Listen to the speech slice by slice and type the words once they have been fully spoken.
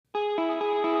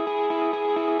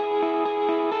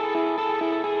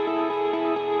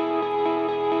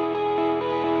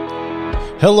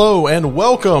Hello and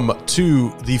welcome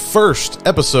to the first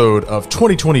episode of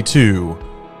 2022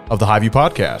 of the Highview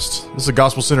Podcast. This is a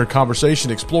gospel-centered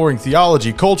conversation exploring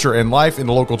theology, culture, and life in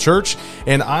the local church,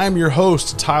 and I'm your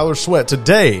host, Tyler Sweat.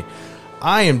 Today,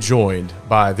 I am joined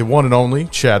by the one and only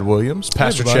Chad Williams,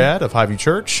 Pastor Chad of Highview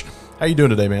Church. How you doing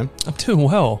today, man? I'm doing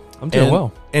well.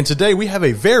 And today we have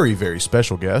a very, very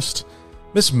special guest,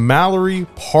 Miss Mallory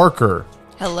Parker.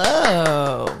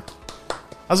 Hello.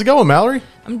 How's it going, Mallory?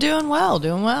 I'm doing well.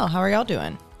 How are y'all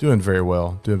doing? Doing very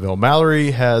well.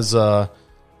 Mallory has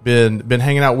been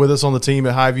hanging out with us on the team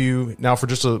at Highview now for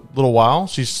just a little while.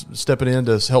 She's stepping in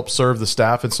to help serve the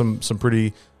staff in some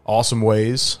pretty awesome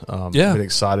ways. Been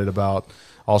excited about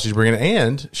all she's bringing,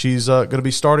 and she's going to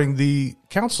be starting the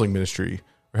counseling ministry,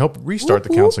 or help restart the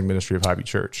counseling ministry of Highview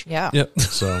Church. Yeah. Yep.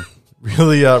 So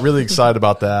really excited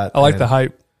about that. I like the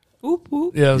hype. Whoop,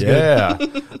 whoop. Yeah, it was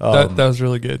good. That was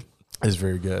really good. It's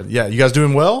very good. Yeah, you guys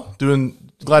doing well?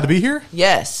 Glad to be here?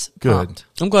 Yes. Good. Pumped.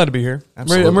 I'm glad to be here.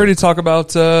 Absolutely. I'm ready to talk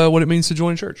about what it means to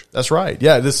join church. That's right.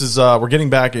 Yeah, this is we're getting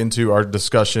back into our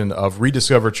discussion of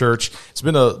Rediscover Church. It's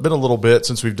been a little bit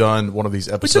since we've done one of these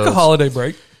We episodes. took a holiday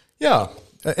break. Yeah,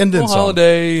 and then some.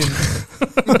 Holiday. And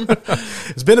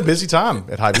It's been a busy time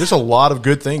at Highview. There's a lot of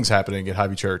good things happening at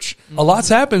Highview Church. a lot's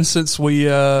happened since we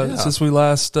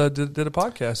last did a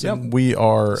podcast. Yeah, And we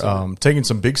are taking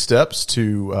some big steps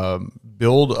to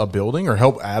build a building or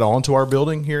help add on to our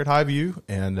building here at Highview,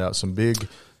 and some big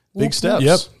steps.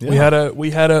 Yep. Yeah.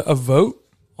 We had a vote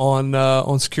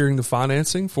on securing the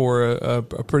financing for a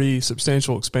pretty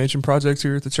substantial expansion project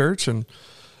here at the church, and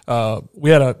we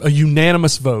had a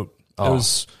unanimous vote. It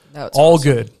was all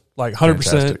awesome. good, like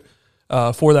 100%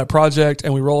 for that project,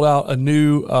 and we rolled out a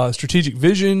new strategic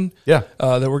vision. Yeah.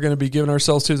 That we're going to be giving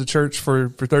ourselves to as a church for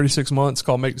 36 months,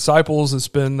 called Make Disciples. It's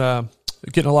been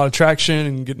getting a lot of traction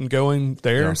and getting going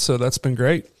there, Yeah. so that's been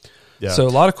great. Yeah. So a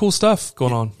lot of cool stuff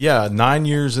going on. Yeah, 9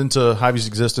 years into Highview's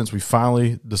existence, we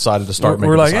finally decided to start making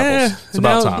We're like, disciples. It's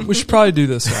about time. We should probably do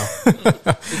this now.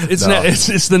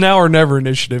 It's the now or never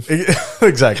initiative.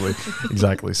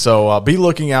 Exactly. So be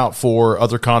looking out for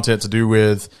other content to do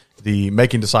with the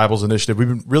Making Disciples initiative. We've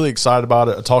been really excited about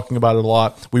it, talking about it a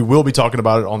lot. We will be talking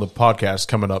about it on the podcast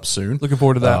coming up soon. Looking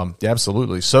forward to that. Yeah,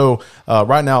 absolutely. So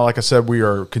right now, like I said, we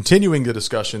are continuing the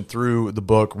discussion through the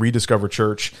book Rediscover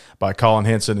Church by Colin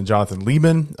Hanson and Jonathan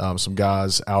Lehman, some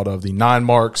guys out of the 9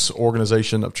 Marks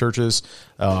organization of churches.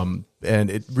 And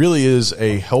it really is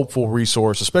a helpful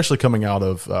resource, especially coming out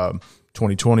of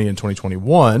 2020 and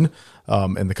 2021,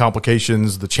 and the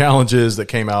complications, the challenges that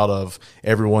came out of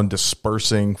everyone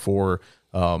dispersing for,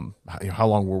 how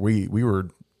long were we? We were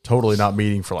totally not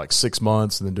meeting for like 6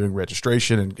 months, and then doing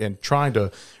registration and trying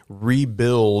to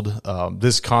rebuild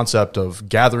this concept of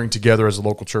gathering together as a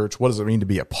local church. What does it mean to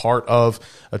be a part of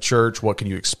a church? What can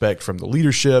you expect from the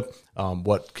leadership?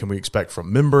 What can we expect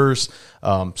from members?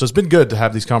 So it's been good to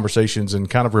have these conversations and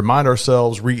kind of remind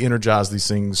ourselves, re-energize these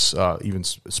things, even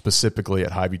specifically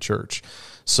at Highview Church.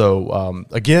 So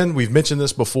again, we've mentioned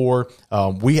this before.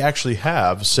 We actually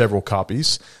have several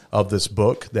copies of this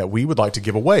book that we would like to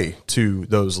give away to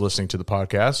those listening to the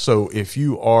podcast. So if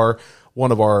you are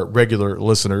one of our regular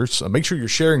listeners, make sure you're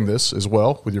sharing this as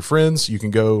well with your friends. You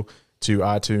can go to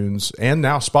iTunes and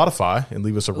now Spotify and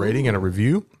leave us a rating and a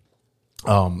review.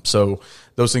 So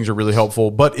those things are really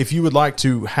helpful. But if you would like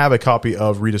to have a copy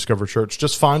of Rediscover Church,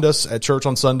 just find us at church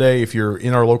on Sunday. If you're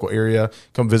in our local area,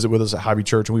 come visit with us at Highview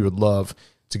Church, and we would love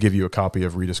to give you a copy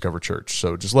of Rediscover Church.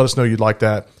 So just let us know you'd like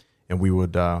that, and we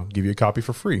would give you a copy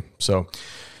for free. So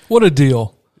What a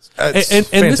deal! it's And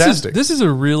fantastic. this is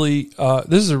a really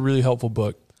helpful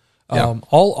book. Yeah.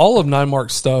 All of 9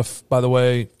 Marks stuff, by the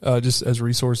way, just as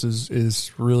resources,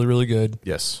 is really good.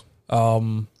 Yes.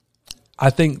 I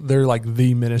think they're like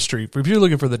the ministry. If you're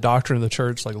looking for the doctrine of the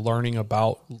church, like learning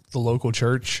about the local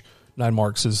church, 9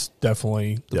 Marks is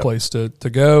definitely the place to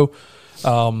go.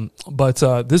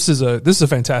 But this is a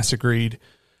fantastic read,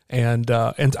 and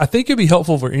I think it'd be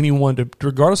helpful for anyone to,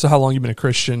 regardless of how long you've been a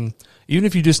Christian, even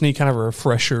if you just need kind of a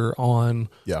refresher on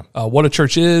what a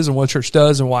church is and what a church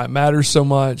does and why it matters so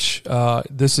much.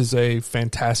 This is a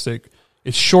fantastic.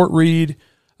 It's short read,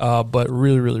 but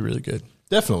really good.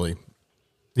 Definitely.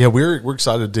 Yeah, we're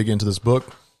excited to dig into this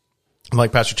book. And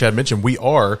like Pastor Chad mentioned, we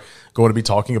are going to be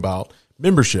talking about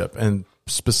membership, and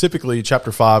specifically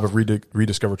chapter 5 of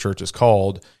Rediscover Church is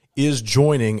called, Is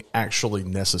Joining Actually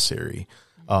Necessary?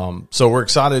 So we're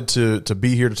excited to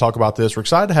be here to talk about this. We're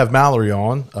excited to have Mallory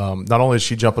on. Not only is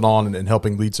she jumping on and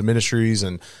helping lead some ministries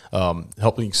and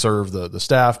helping serve the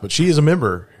staff, but she is a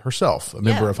member herself, a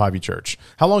member of Highview Church.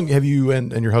 How long have you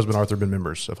and your husband Arthur been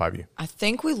members of Highview? I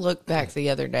think we looked back the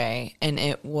other day, and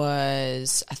it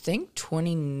was, I think,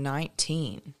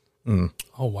 2019.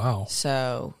 Oh, wow.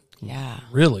 So, yeah.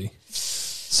 Really?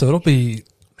 So it'll be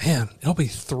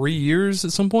 3 years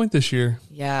at some point this year.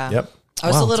 Yeah. Yep. I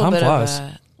was Wow, a little time bit flies. of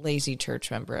a lazy church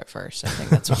member at first. I think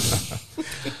that's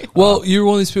what. Well, you're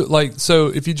one of these people, like, so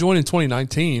if you joined in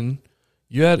 2019,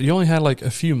 you only had like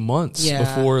a few months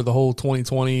before the whole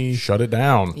 2020 Shut it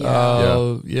down.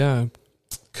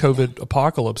 COVID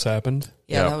apocalypse happened.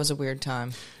 Yeah, Yeah. that was a weird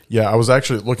time. Yeah, I was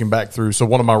actually looking back through. So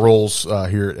one of my roles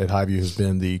here at Highview has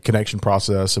been the connection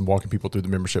process and walking people through the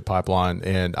membership pipeline.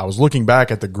 And I was looking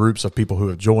back at the groups of people who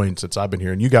have joined since I've been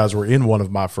here. And you guys were in one of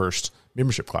my first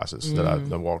membership classes that I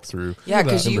walked through. Yeah,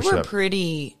 because you were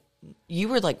membership. you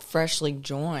were like freshly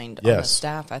joined on the Yes.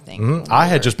 staff, I think. Mhm. I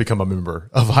had just become a member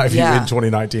of Highview Yeah. in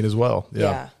 2019 as well.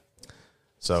 Yeah.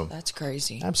 So That's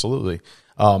crazy. absolutely.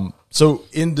 So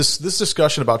in this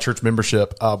discussion about church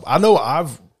membership, I know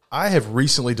I have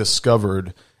recently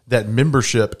discovered that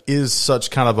membership is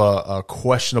such kind of a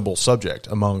questionable subject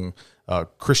among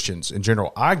Christians in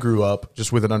general. I grew up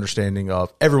just with an understanding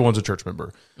of everyone's a church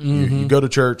member. You go to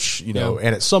church, and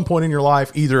at some point in your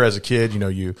life, either as a kid,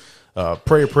 you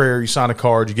pray a prayer, you sign a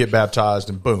card, you get baptized,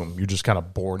 and boom, you're just kind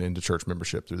of born into church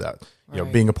membership through that.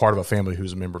 Being a part of a family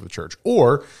who's a member of the church.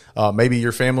 Or maybe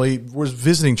your family was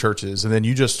visiting churches, and then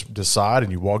you just decide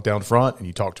and you walk down front and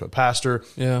you talk to a pastor,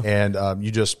 and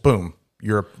you just, boom,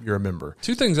 you're a member.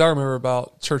 Two things I remember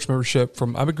about church membership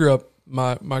I grew up,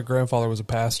 my grandfather was a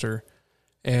pastor,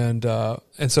 and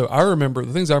so I remember,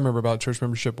 the things I remember about church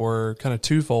membership were kind of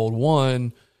twofold.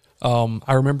 One,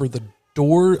 I remember the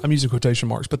door, I'm using quotation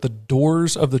marks, but the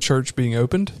doors of the church being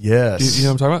opened. Yes. You know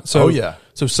what I'm talking about? So, Oh, yeah.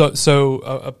 So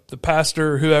the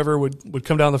pastor, whoever would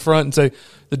come down the front and say,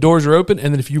 the doors are open.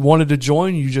 And then if you wanted to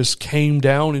join, you just came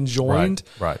down and joined.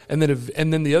 Right. And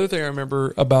then the other thing I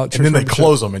remember about church And then they membership-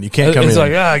 close them and you can't come in. It's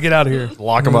like, get out of here.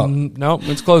 Lock 'em up. No,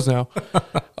 it's closed now.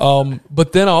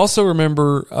 But then I also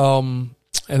remember, and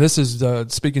this is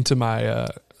speaking to my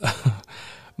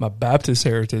my Baptist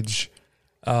heritage.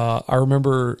 I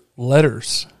remember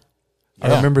letters. I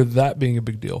Yeah. remember that being a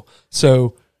big deal.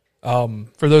 So,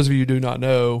 for those of you who do not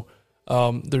know,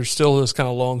 there's still this kind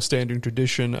of long-standing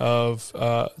tradition of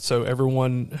so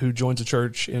everyone who joins a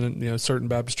church in certain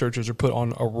Baptist churches are put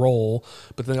on a roll,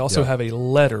 but they also have a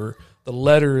letter. The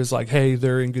letter is like, hey,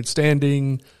 they're in good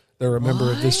standing. They're a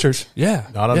member of this church. Yeah,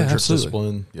 Not under church absolutely.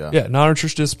 discipline. Yeah. Yeah, not under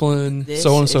church discipline, This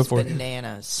so on and so is forth.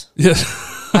 bananas. Yes.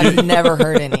 I've never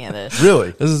heard any of this.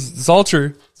 Really? It's all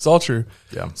true. It's all true.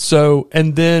 Yeah. So,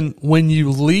 and then when you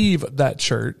leave that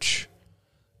church,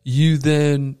 you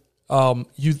then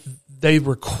they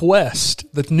request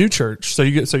the new church. So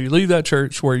you leave that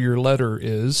church where your letter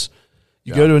is.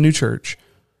 You go to a new church.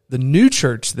 The new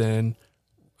church then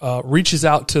reaches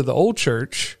out to the old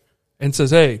church and says,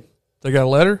 "Hey, they got a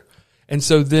letter," and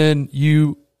so then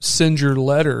you send your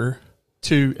letter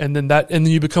to, and then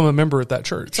you become a member at that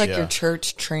church. It's like your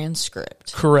church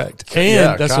transcript. Correct. And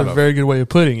Yeah, that's kind a of. very good way of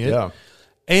putting it. Yeah.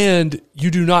 And you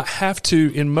do not have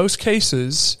to, in most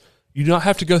cases, you do not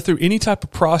have to go through any type of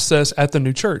process at the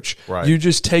new church. Right. You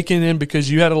just take it in because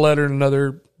you had a letter in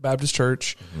another Baptist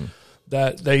church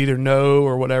that they either know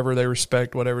or whatever, they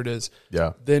respect, whatever it is.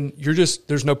 Yeah. Then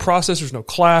there's no process, there's no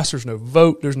class, there's no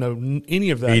vote, there's no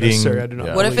any of that Meeting, necessary. I do not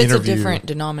yeah. What if believe. it's Interview. a different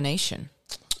denomination?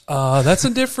 That's a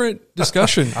different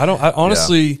discussion. I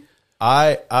honestly,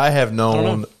 I have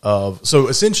known of, so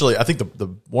essentially I think the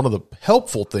one of the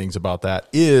helpful things about that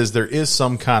is there is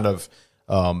some kind of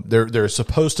there's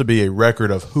supposed to be a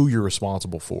record of who you're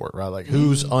responsible for, right? Like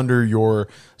who's under your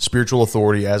spiritual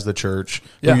authority as the church,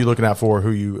 who Yeah. you're looking out for,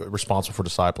 who you responsible for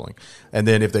discipling. And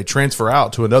then if they transfer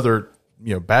out to another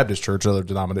Baptist church, other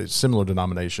denomination, similar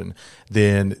denomination,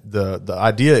 then the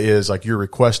idea is like you're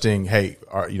requesting, hey,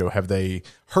 have they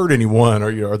hurt anyone,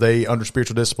 or are they under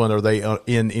spiritual discipline? Are they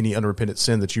in any unrepentant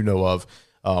sin that you know of?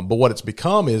 But what it's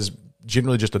become is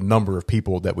generally just a number of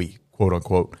people that we quote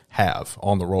unquote have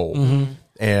on the roll.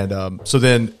 And so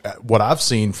then what I've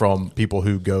seen from people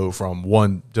who go from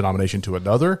one denomination to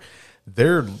another,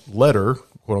 their letter,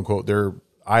 quote unquote, their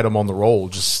item on the roll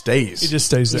just stays. it just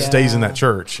stays there. Yeah. Stays in that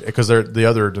church because the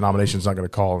other denomination is not going to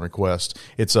call and request.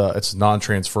 It's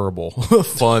non-transferable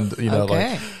fund.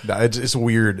 Okay. It's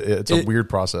weird. It's a weird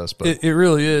process, but It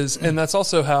really is, and that's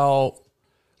also how,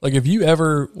 like, if you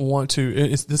ever want to,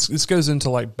 this goes into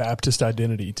like Baptist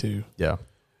identity too. yeah,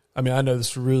 I mean, I know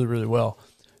this really, really well.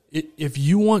 if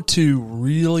you want to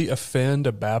really offend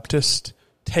a Baptist,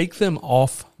 take them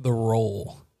off the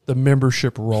roll, the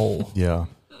membership roll. Yeah.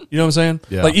 You know what I'm saying?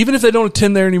 Yeah. Like, even if they don't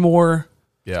attend there anymore,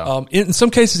 in some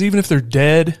cases, even if they're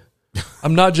dead,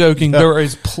 I'm not joking, there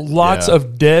is lots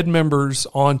of dead members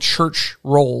on church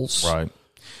rolls. Right.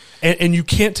 And you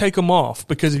can't take them off,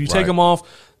 because if you take them off,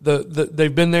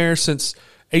 they've been there since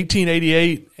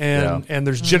 1888, and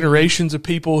there's generations of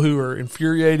people who are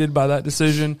infuriated by that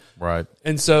decision. Right.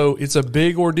 And so it's a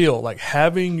big ordeal. Like,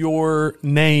 having your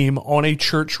name on a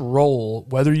church roll,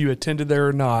 whether you attended there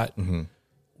or not,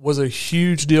 was a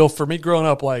huge deal for me growing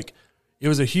up. Like, it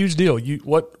was a huge deal.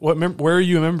 Where are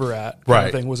you a member at? Kind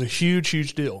of thing was a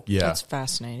huge deal. Yeah. That's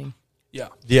fascinating. Yeah.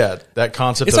 Yeah. That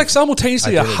concept. It's of like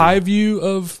simultaneously identity. a high view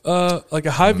of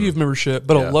view of membership,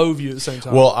 but a low view at the same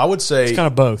time. Well, I would say it's kind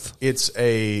of both. It's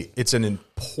an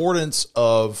importance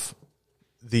of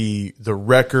the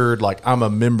record. Like, I'm a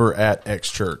member at X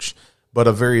church, but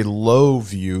a very low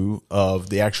view of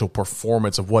the actual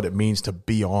performance of what it means to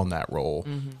be on that roll.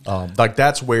 Like,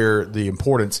 that's where the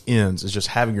importance ends, is just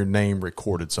having your name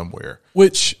recorded somewhere.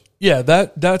 Which,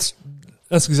 that's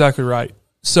exactly right.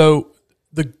 So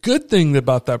the good thing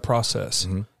about that process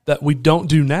that we don't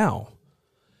do now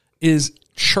is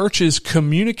churches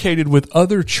communicated with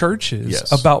other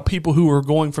churches about people who are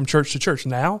going from church to church.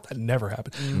 Now, that never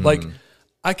happened. Like,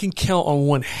 I can count on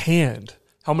one hand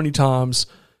how many times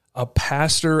a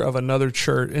pastor of another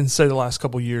church, and say the last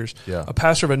couple of years, a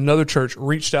pastor of another church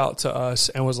reached out to us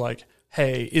and was like,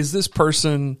 hey, is this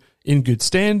person in good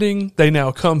standing? They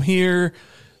now come here.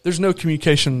 There's no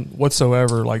communication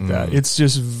whatsoever like that. It's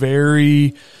just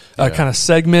very kind of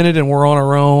segmented, and we're on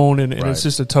our own, and it's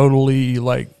just a totally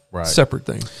separate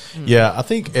thing. Yeah, I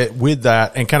think with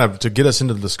that, and kind of to get us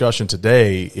into the discussion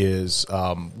today, is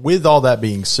with all that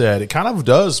being said, it kind of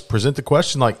does present the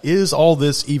question, like, is all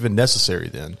this even necessary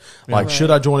then? Like,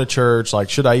 should I join a church? Like,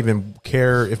 should I even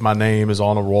care if my name is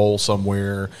on a roll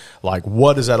somewhere? Like,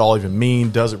 what does that all even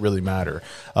mean? Does it really matter?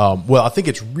 Well, I think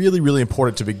it's really, really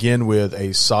important to begin with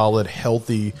a solid,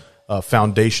 healthy,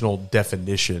 foundational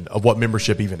definition of what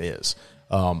membership even is.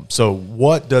 So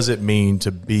what does it mean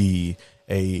to be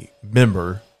a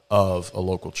member of a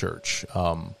local church?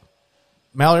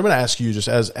 Mallory, I'm going to ask you, just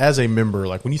as a member,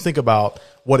 like, when you think about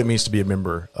what it means to be a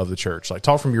member of the church, like,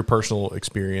 talk from your personal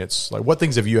experience. Like, what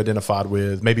things have you identified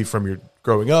with, maybe from your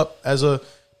growing up as a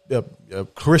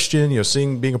Christian,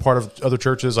 being a part of other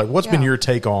churches? Like, what's been your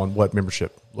take on what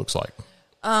membership looks like?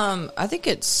 I think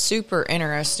it's super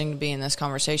interesting to be in this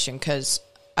conversation, because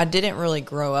I didn't really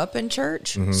grow up in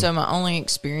church, so my only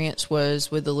experience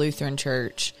was with the Lutheran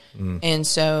church. And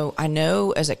so I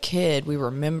know as a kid we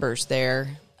were members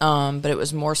there, but it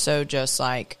was more so just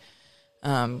like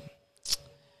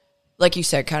you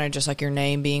said, kind of just like your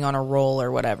name being on a roll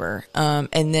or whatever.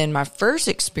 And then my first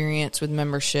experience with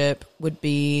membership would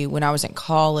be when I was in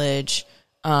college.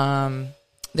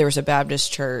 There was a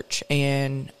Baptist church,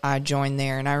 and I joined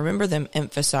there, and I remember them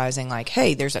emphasizing, like,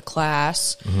 hey, there's a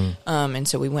class. And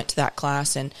so we went to that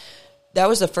class, and that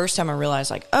was the first time I realized,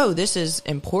 like, oh, this is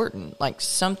important. Like,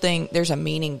 there's a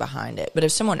meaning behind it. But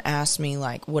if someone asked me,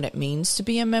 like, what it means to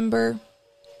be a member,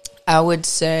 I would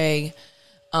say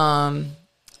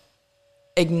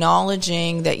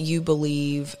acknowledging that you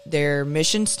believe their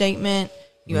mission statement,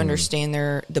 you understand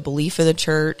the belief of the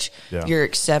church. You're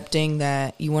accepting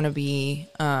that you want to be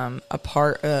a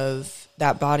part of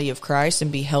that body of Christ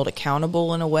and be held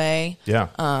accountable in a way.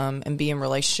 And be in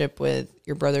relationship with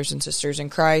your brothers and sisters in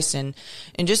Christ, and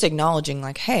just acknowledging,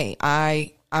 like, hey,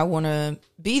 I want to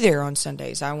be there on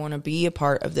Sundays. I want to be a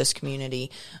part of this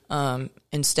community,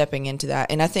 and stepping into that.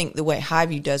 And I think the way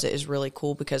Highview does it is really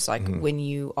cool, because, like, when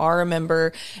you are a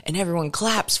member and everyone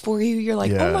claps for you, you're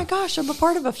like, oh my gosh, I'm a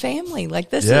part of a family. Like,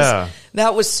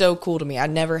 that was so cool to me. I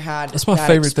never had That's my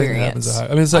favorite thing that happens at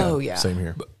Highview. I mean, it's like, same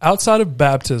here. Outside of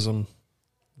baptism,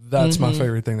 that's my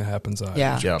favorite thing that happens at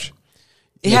Highview Church.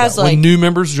 It has, like, when new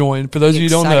members join, for those of you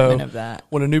who don't know, of that.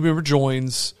 When a new member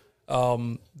joins,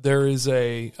 there is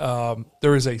a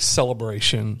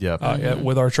celebration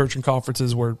with our church and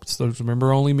conferences, where it's those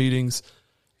member only meetings,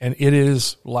 and it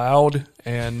is loud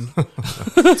and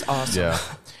it's awesome.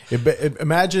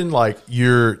 Imagine, like,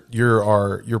 your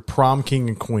prom king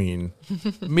and queen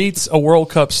meets a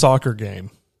World Cup soccer game.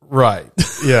 Right.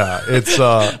 Yeah. It's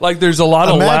like, there's a lot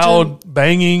of loud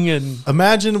banging, and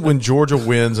imagine when Georgia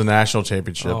wins a national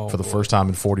championship for the first time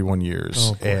in 41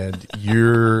 years, and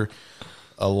you're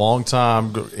a long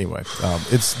time. Anyway,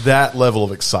 it's that level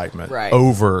of excitement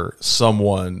over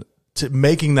someone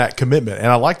making that commitment. And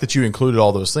I like that you included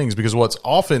all those things, because what's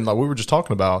often, like we were just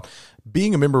talking about,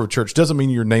 being a member of a church doesn't mean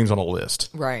your name's on a list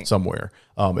somewhere.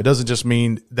 It doesn't just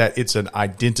mean that it's an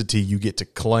identity you get to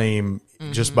claim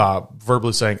just by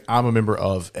verbally saying, I'm a member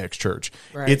of X church.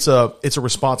 Right. It's a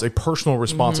response, a personal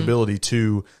responsibility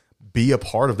to be a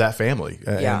part of that family.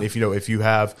 And if you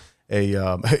have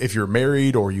if you're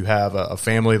married or you have a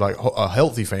family, like a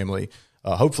healthy family,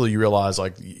 hopefully you realize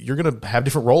like you're going to have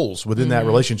different roles within that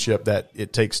relationship that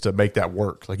it takes to make that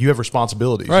work. Like you have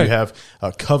responsibilities, you have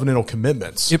covenantal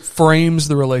commitments. It frames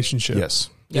the relationship. Yes.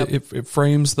 Yep. It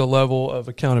frames the level of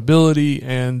accountability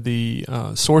and the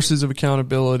sources of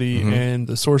accountability and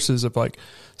the sources of like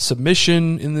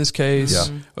submission in this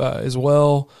case as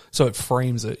well. So it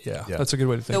frames it. Yeah, that's a good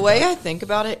way to think. The way I think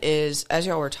about it is, as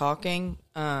y'all were talking,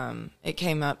 it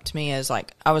came up to me as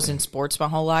like I was in sports my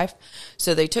whole life,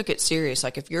 so they took it serious.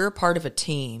 Like if you're a part of a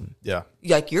team,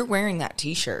 like you're wearing that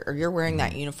T-shirt or you're wearing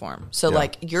that uniform, so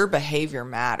like your behavior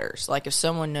matters. Like if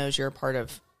someone knows you're a part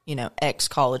of X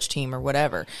college team or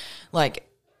whatever, like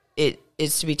it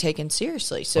is to be taken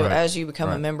seriously. So as you become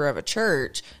a member of a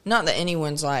church, not that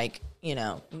anyone's like,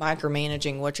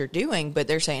 micromanaging what you're doing, but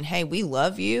they're saying, hey, we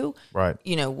love you. Right.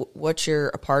 What you're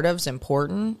a part of is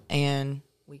important, and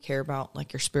we care about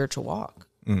like your spiritual walk.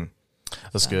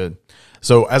 That's good.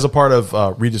 So as a part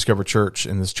of Rediscover Church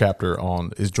in this chapter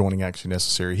on is joining actually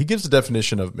necessary, he gives a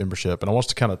definition of membership, and I want us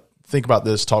to kind of think about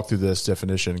this, talk through this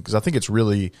definition, because I think it's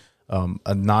really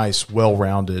a nice,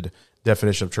 well-rounded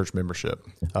definition of church membership.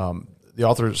 The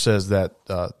author says that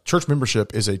church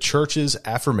membership is a church's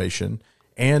affirmation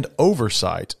and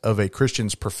oversight of a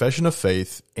Christian's profession of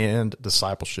faith and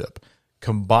discipleship,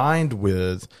 combined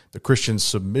with the Christian's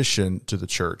submission to the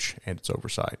church and its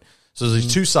oversight. So there's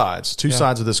these two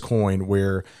sides of this coin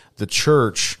where the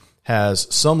church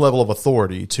has some level of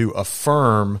authority to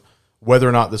affirm whether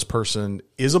or not this person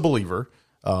is a believer,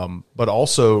 but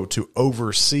also to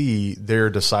oversee their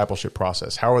discipleship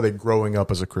process. How are they growing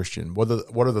up as a Christian? What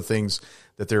are the things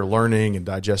that they're learning and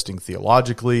digesting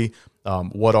theologically?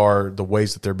 What are the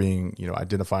ways that they're being,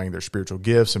 identifying their spiritual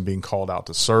gifts and being called out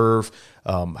to serve?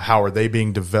 How are they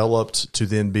being developed to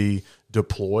then be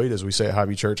deployed, as we say at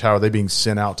Highview Church? How are they being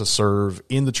sent out to serve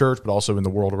in the church, but also in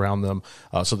the world around them?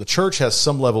 So the church has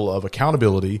some level of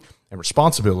accountability and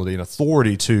responsibility and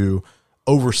authority to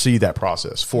oversee that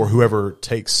process for whoever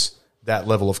takes that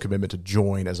level of commitment to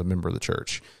join as a member of the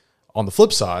church. On the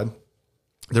flip side,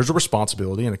 there's a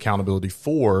responsibility and accountability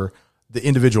for the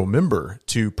individual member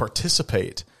to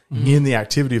participate in the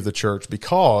activity of the church,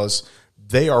 because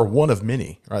they are one of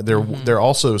many, right? They're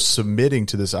also submitting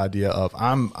to this idea of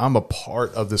I'm a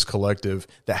part of this collective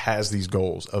that has these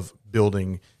goals of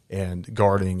building and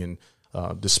guarding and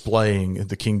displaying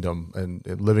the kingdom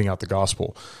and living out the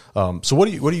gospel. So what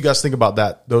do you guys think about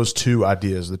that? Those two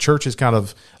ideas, the church's kind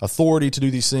of authority to do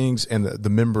these things and the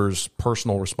members'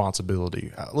 personal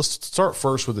responsibility. Let's start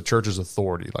first with the church's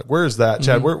authority. Like, where is that,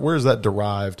 Chad? Where is that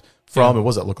derived from, and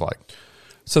what does that look like?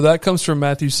 So that comes from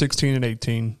Matthew 16 and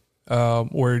 18,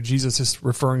 where Jesus is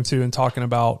referring to and talking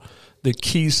about the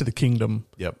keys to the kingdom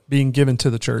being given to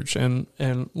the church. And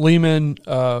Lehman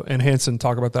and Hansen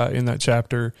talk about that in that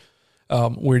chapter,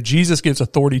 where Jesus gives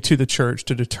authority to the church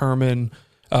to determine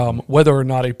whether or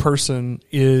not a person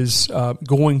is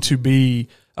going to be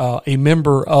a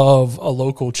member of a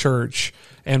local church,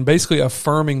 and basically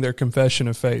affirming their confession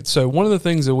of faith. So one of the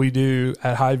things that we do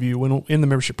at Highview when in the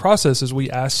membership process is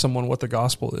we ask someone what the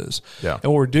gospel is. Yeah.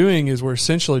 And what we're doing is we're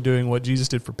essentially doing what Jesus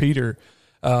did for Peter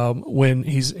when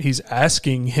he's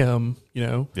asking him,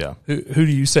 who do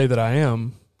you say that I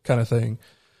am, kind of thing.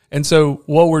 And so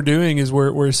what we're doing is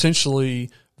we're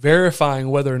essentially verifying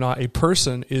whether or not a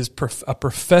person is a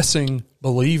professing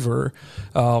believer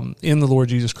in the Lord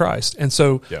Jesus Christ. And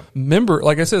so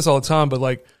like I say this all the time, but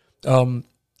like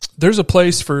there's a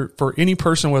place for any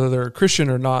person, whether they're a Christian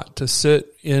or not, to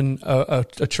sit in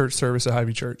a church service at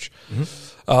Highview Church.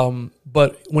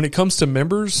 But when it comes to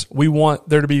members, we want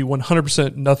there to be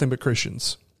 100% nothing but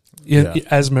Christians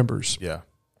as members. Yeah.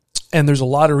 And there's a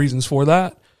lot of reasons for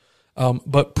that.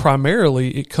 But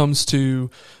primarily it comes to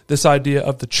this idea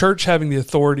of the church having the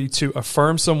authority to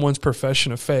affirm someone's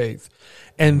profession of faith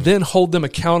and then hold them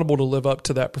accountable to live up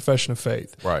to that profession of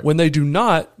faith. Right. When they do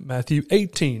not, Matthew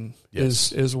 18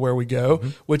 is where we go,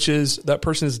 which is that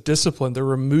person is disciplined. They're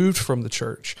removed from the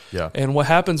church. Yeah. And what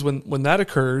happens when that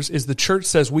occurs is the church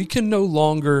says, we can no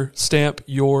longer stamp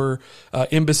your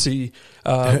embassy,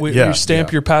 you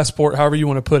stamp your passport, however you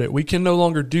want to put it. We can no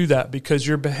longer do that because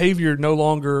your behavior no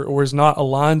longer or is not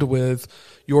aligned with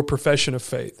your profession of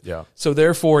faith. Yeah. So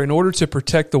therefore, in order to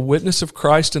protect the witness of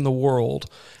Christ in the world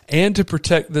and to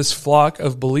protect this flock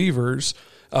of believers,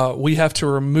 we have to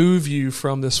remove you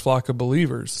from this flock of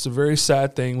believers. It's a very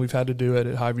sad thing. We've had to do it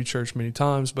at Highview Church many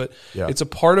times, but it's a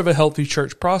part of a healthy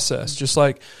church process. Just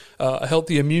like a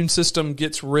healthy immune system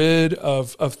gets rid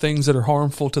of things that are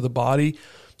harmful to the body.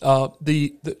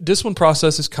 The discipline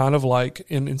process is kind of like,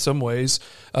 in some ways,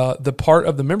 the part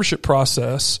of the membership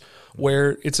process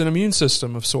where it's an immune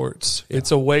system of sorts. Yeah.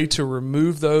 It's a way to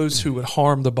remove those who would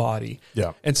harm the body.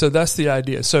 Yeah. And so that's the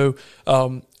idea. So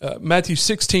Matthew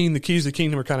 16, the keys of the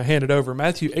kingdom are kind of handed over.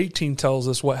 Matthew 18 tells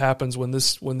us what happens when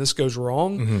this goes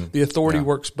wrong. Mm-hmm. The authority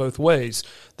works both ways.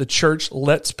 The church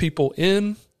lets people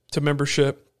in to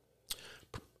membership,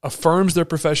 affirms their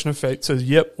profession of faith, says,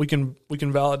 yep, we can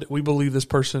validate, we believe this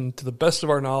person, to the best of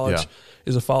our knowledge,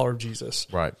 is a follower of Jesus.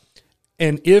 Right.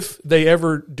 And if they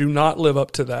ever do not live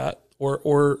up to that,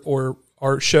 or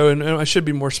are showing, and I should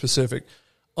be more specific,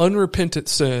 unrepentant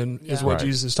sin is what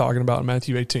Jesus is talking about in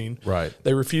Matthew 18. Right.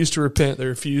 They refuse to repent. They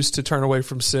refuse to turn away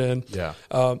from sin. Yeah.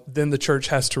 Then the church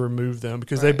has to remove them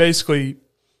because they basically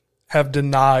have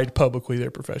denied publicly their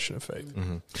profession of faith.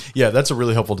 Mm-hmm. Yeah, that's a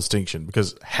really helpful distinction,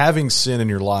 because having sin in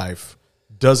your life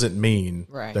doesn't mean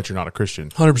that you're not a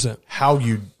Christian. 100%. How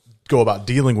you go about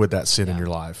dealing with that sin in your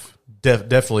life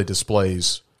definitely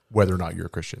displays whether or not you're a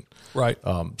Christian. Right.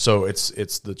 So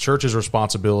it's the church's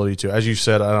responsibility to, as you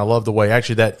said, and I love the way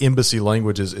actually that embassy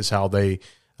language is how they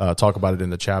talk about it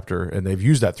in the chapter, and they've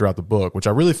used that throughout the book, which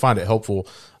I really find it helpful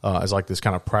as like this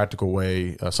kind of practical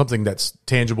way, something that's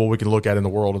tangible we can look at in the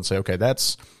world and say, okay,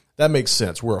 that makes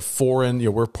sense. We're a foreign,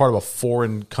 we're part of a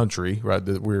foreign country, right?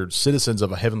 We're citizens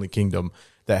of a heavenly kingdom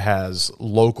that has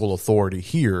local authority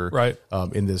here, right?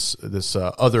 In this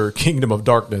other kingdom of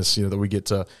darkness, that we get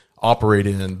to operate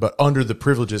in, but under the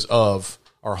privileges of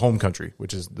our home country,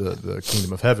 which is the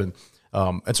kingdom of heaven.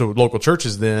 And so local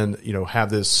churches then,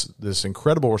 have this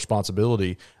incredible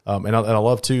responsibility. And I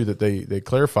love too that they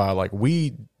clarify, like,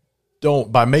 we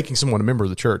don't, by making someone a member of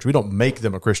the church, we don't make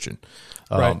them a Christian.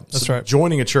 Right. That's right.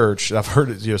 Joining a church, I've heard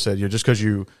it said, just because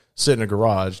you sit in a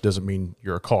garage doesn't mean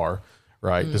you're a car,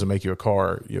 right? Doesn't make you a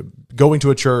car. Going to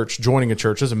a church, joining a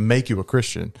church doesn't make you a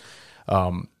Christian.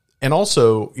 And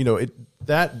also,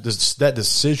 that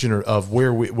decision of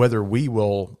whether we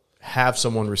will have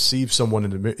someone receive someone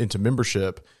into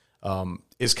membership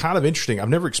is kind of interesting. I've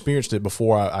never experienced it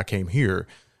before I came here,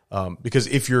 because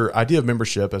if your idea of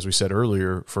membership, as we said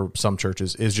earlier, for some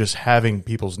churches is just having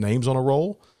people's names on a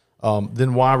roll,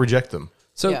 then why reject them?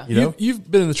 So you've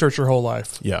been in the church your whole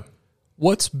life. Yeah.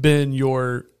 What's been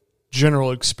your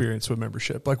general experience with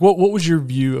membership? Like, what was your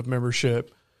view of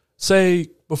membership? Say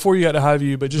before you got to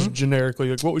Highview, but just generically,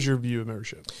 like, what was your view of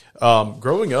membership?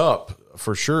 Growing up,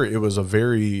 for sure, it was a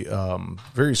very,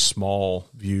 very small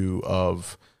view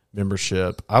of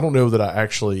membership. I don't know that I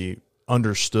actually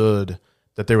understood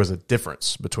that there was a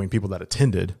difference between people that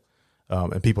attended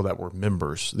and people that were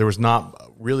members. There was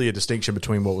not really a distinction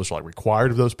between what was like required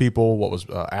of those people, what was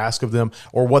asked of them,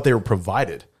 or what they were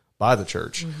provided by the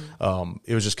church.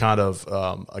 It was just kind of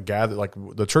a gather. Like,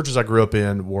 the churches I grew up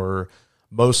in were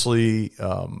mostly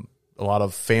a lot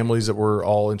of families that were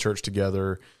all in church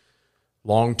together.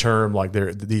 Long term, like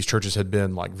these churches had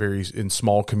been like very in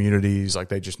small communities, like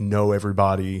they just know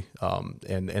everybody,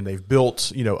 and they've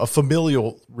built a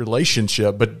familial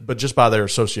relationship, but just by their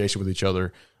association with each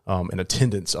other and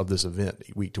attendance of this event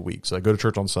week to week. So they go to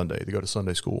church on Sunday, they go to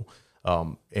Sunday school,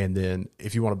 and then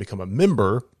if you want to become a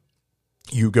member,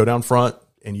 you go down front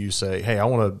and you say, "Hey, I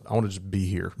want to just be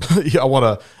here. I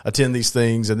want to attend these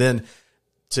things," and then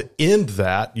to end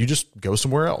that, you just go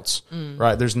somewhere else,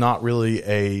 right? There's not really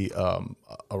a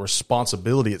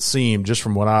responsibility, it seemed, just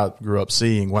from what I grew up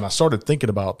seeing when I started thinking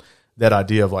about that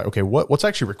idea of like, okay, what's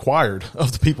actually required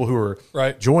of the people who are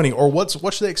joining, or what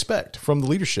should they expect from the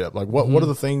leadership? Like, what are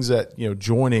the things that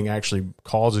joining actually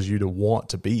causes you to want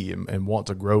to be and want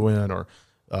to grow in, or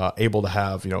able to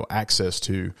have access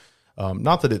to.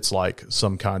 Not that it's like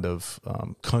some kind of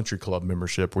country club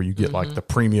membership where you get like the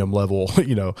premium level,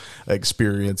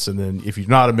 experience, and then if you're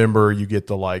not a member, you get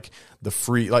the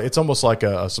free. Like, it's almost like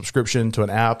a subscription to an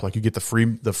app. Like, you get the free.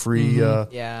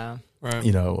 Right.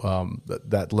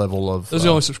 That level of. Those are the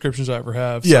only subscriptions I ever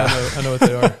have. So I know what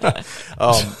they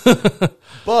are.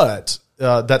 But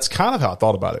that's kind of how I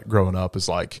thought about it growing up. Is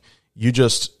like, you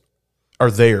just are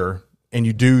there. And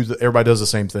everybody does the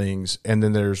same things, and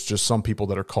then there's just some people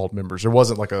that are called members. There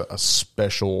wasn't like a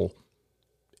special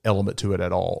element to it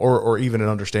at all, or even an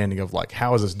understanding of like,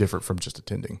 how is this different from just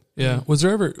attending? Yeah. Was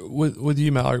there ever, with you,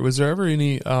 Mallory, was there ever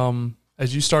any,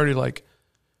 as you started like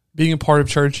being a part of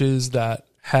churches that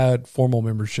had formal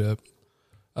membership,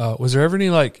 was there ever any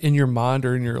like in your mind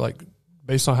or in your like,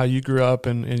 based on how you grew up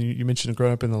and you mentioned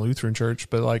growing up in the Lutheran church,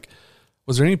 but like,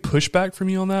 Was there any pushback from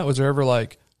you on that? Was there ever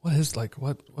like, what's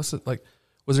it like?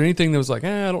 Was there anything that was like,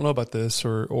 I don't know about this,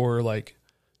 or like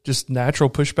just natural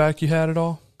pushback you had at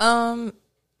all?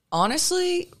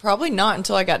 Honestly, probably not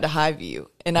until I got to Highview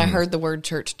and I heard the word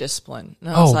church discipline. And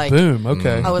I was like, boom.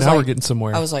 Okay. I was now like, we're getting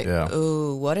somewhere. I was like,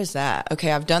 ooh, what is that?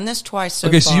 Okay, I've done this twice so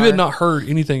okay, far. so you had not heard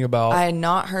anything about... I had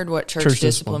not heard what church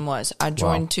discipline was. I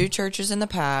joined 2 churches in the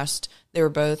past. They were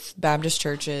both Baptist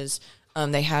churches.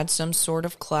 They had some sort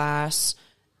of class,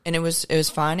 and it was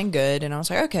fine and good. And I was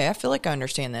like, okay, I feel like I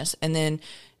understand this. And then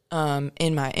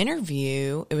in my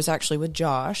interview, it was actually with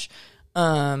Josh.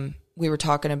 We were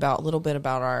talking about a little bit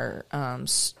about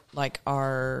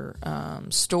our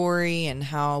story and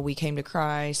how we came to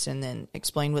Christ, and then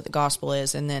explained what the gospel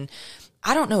is. And then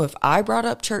I don't know if I brought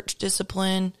up church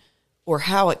discipline or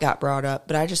how it got brought up,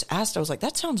 but I just asked. I was like,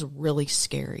 "That sounds really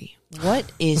scary.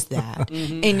 What is that?"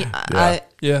 And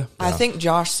I think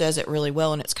Josh says it really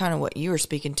well, and it's kind of what you were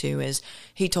speaking to. Is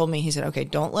he told me, he said, "Okay,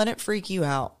 don't let it freak you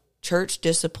out. Church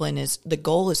discipline is the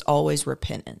goal. Is always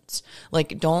repentance.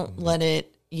 Like, don't let it."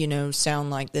 Sound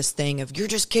like this thing of you're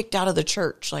just kicked out of the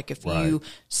church. Like if you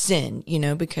sin,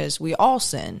 because we all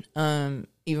sin, even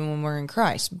when we're in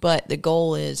Christ. But the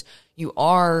goal is you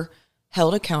are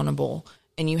held accountable,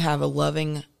 and you have a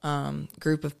loving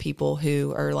group of people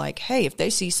who are like, hey, if they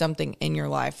see something in your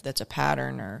life that's a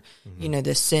pattern or,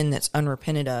 this sin that's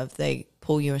unrepented of, they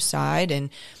pull you aside and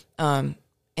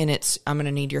it's, I'm going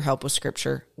to need your help with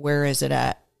scripture. Where is it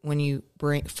at? When you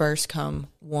first come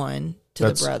one to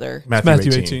the brother.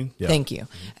 Matthew 18. Yeah. Thank you.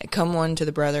 Come one to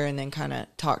the brother and then kind of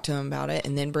talk to him about it,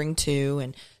 and then bring 2.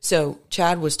 And so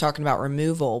Chad was talking about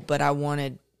removal, but I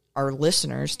wanted our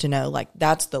listeners to know, like,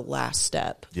 that's the last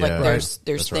step. Yeah, like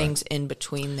there's things in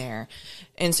between there.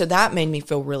 And so that made me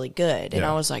feel really good. And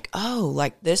I was like, oh,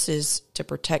 like this is to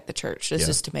protect the church. This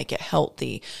is to make it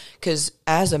healthy. Because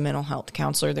as a mental health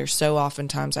counselor, there's so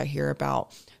oftentimes I hear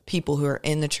about people who are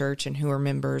in the church and who are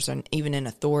members and even in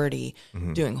authority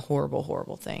doing horrible,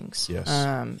 horrible things. Yes.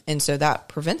 And so that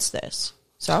prevents this.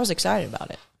 So I was excited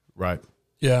about it. Right.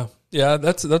 Yeah. Yeah.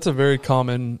 That's a very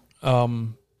common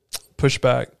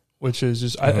pushback, which is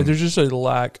just, there's just a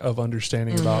lack of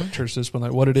understanding about church discipline,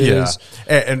 like what it is.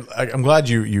 And I'm glad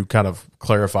you kind of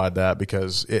clarified that,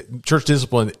 because church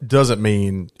discipline doesn't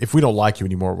mean if we don't like you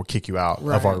anymore, we'll kick you out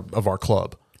of our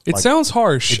club. It sounds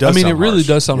harsh. It really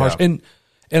does sound harsh.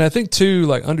 And I think too,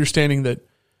 like understanding that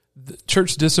the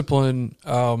church discipline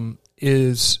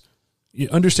is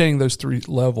understanding those 3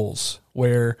 levels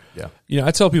where,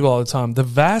 I tell people all the time, the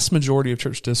vast majority of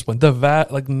church discipline,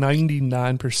 like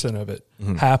 99% of it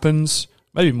happens,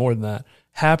 maybe more than that,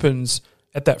 happens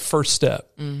at that first step.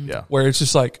 Where it's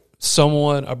just like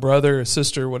someone, a brother, a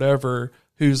sister, whatever,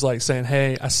 who's like saying,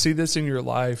 hey, I see this in your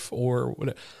life, or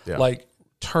whatever, like,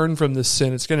 turn from this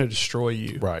sin. It's going to destroy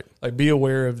you. Right. Like, be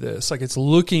aware of this. Like, it's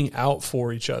looking out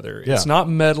for each other. Yeah. It's not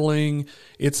meddling.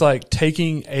 It's like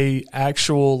taking a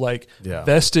actual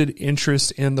vested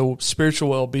interest in the spiritual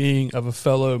well-being of a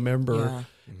fellow member.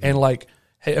 And like,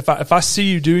 hey, if I see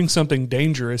you doing something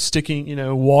dangerous,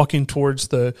 walking towards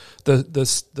the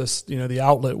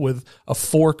outlet with a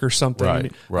fork or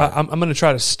something, right. I'm going to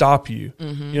try to stop you.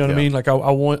 You know what I mean? Like,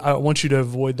 I want you to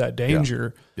avoid that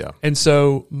danger. Yeah. And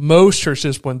so most church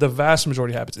discipline, the vast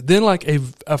majority happens. Then like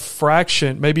a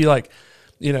fraction, maybe like,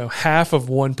 half of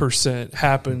 1%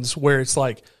 happens where it's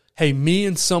like, hey, me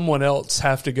and someone else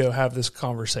have to go have this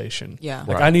conversation. Yeah.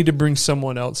 Like, I need to bring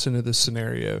someone else into this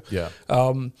scenario. Yeah.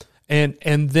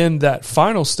 And then that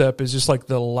final step is just like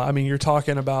you're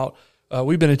talking about,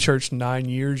 we've been in church 9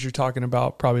 years. You're talking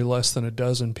about probably less than a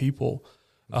dozen people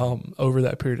over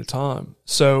that period of time.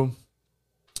 So,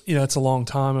 it's a long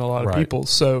time and a lot of people.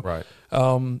 So,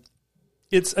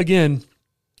 it's, again,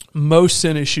 most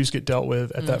sin issues get dealt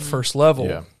with at that first level.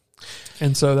 Yeah.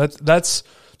 And so that's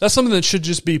something that should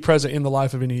just be present in the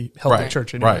life of any healthy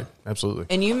church. Anyway. Right. Absolutely.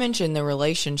 And you mentioned the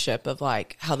relationship of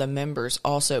like how the members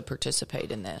also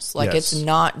participate in this. Like it's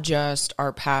not just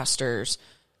our pastors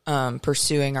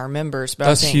pursuing our members, but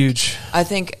that's huge. I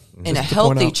think in a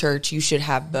healthy church, you should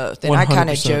have both. And 100%. I kind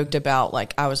of joked about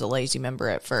like I was a lazy member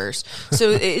at first.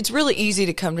 So it's really easy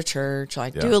to come to church,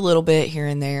 like do a little bit here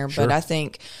and there. Sure. But I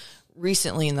think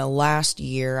recently in the last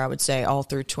year, I would say all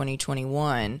through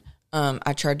 2021,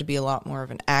 I tried to be a lot more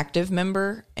of an active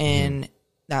member, and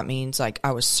that means like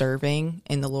I was serving,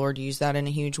 and the Lord used that in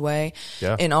a huge way.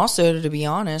 Yeah. And also, to be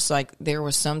honest, like there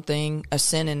was a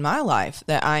sin in my life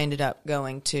that I ended up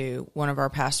going to one of our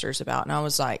pastors about, and I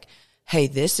was like, hey,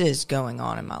 this is going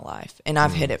on in my life, and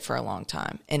I've hid it for a long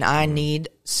time, and I need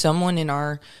someone in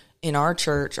our in our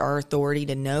church our authority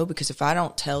to know, because if I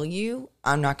don't tell you,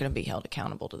 I'm not going to be held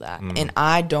accountable to that. And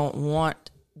I don't want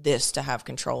this to have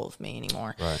control of me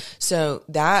anymore. Right. So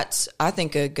that's, I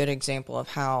think, a good example of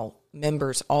how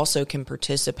members also can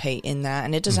participate in that.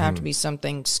 And it doesn't have to be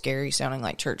something scary sounding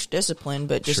like church discipline,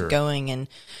 but just going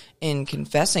and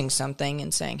confessing something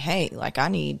and saying, hey, like, I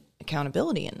need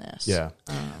accountability in this. Yeah.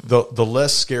 The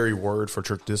less scary word for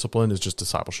church discipline is just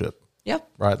discipleship. Yep.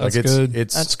 Right. That's like good.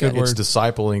 It's good word. It's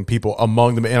discipling people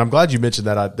among them. And I'm glad you mentioned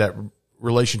that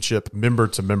relationship member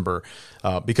to member,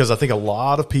 because I think a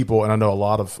lot of people, and I know a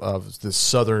lot of this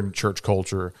Southern church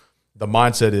culture, the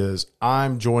mindset is,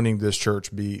 I'm joining this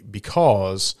church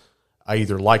because I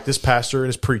either like this pastor and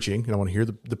his preaching, and I want to hear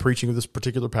the preaching of this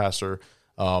particular pastor,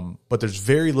 but there's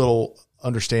very little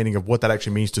understanding of what that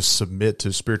actually means to submit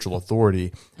to spiritual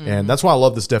authority. And that's why I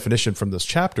love this definition from this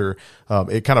chapter.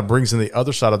 It kind of brings in the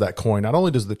other side of that coin. Not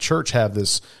only does the church have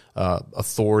this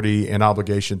authority and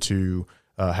obligation to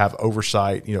have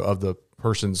oversight, of the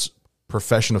person's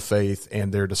profession of faith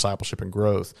and their discipleship and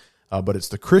growth, but it's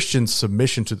the Christian's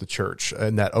submission to the church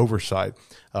and that oversight.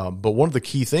 But one of the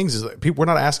key things is that we're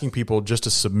not asking people just to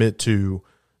submit to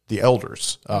the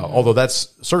elders, although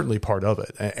that's certainly part of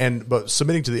it. But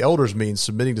submitting to the elders means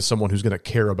submitting to someone who's going to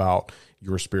care about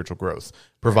your spiritual growth,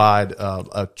 provide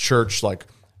a church like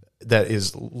that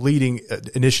is leading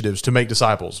initiatives to make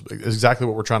disciples. Exactly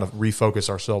what we're trying to refocus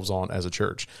ourselves on as a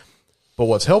church. But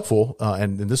what's helpful,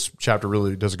 and this chapter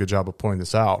really does a good job of pointing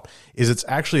this out, is it's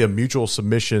actually a mutual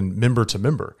submission member to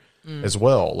member as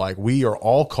well. Like, we are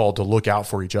all called to look out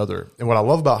for each other. And what I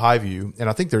love about Highview, and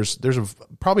I think there's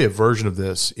probably a version of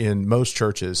this in most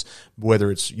churches,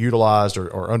 whether it's utilized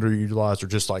or underutilized or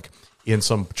just like in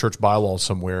some church bylaws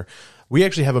somewhere, we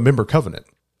actually have a member covenant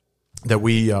that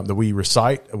we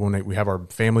recite when we have our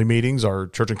family meetings, our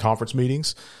church and conference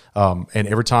meetings. And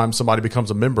every time somebody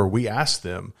becomes a member, we ask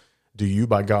them, do you,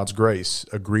 by God's grace,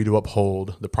 agree to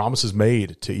uphold the promises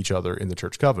made to each other in the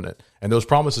church covenant? And those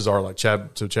promises are, like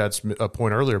Chad's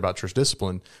point earlier about church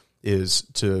discipline, is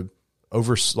to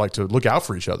look out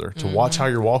for each other, to watch how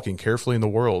you're walking carefully in the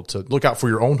world, to look out for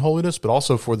your own holiness, but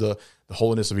also for the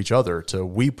holiness of each other, to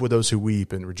weep with those who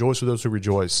weep and rejoice with those who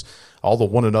rejoice, all the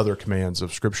one another commands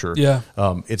of Scripture. Yeah.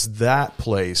 It's that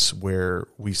place where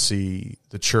we see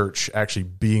the church actually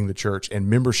being the church, and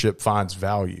membership finds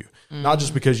value. Not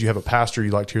just because you have a pastor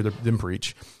you like to hear them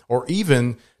preach, or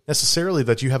even necessarily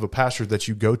that you have a pastor that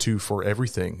you go to for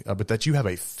everything, but that you have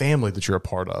a family that you're a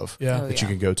part of you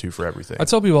can go to for everything. I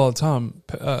tell people all the time,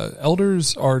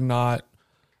 elders are not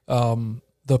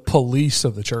the police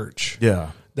of the church.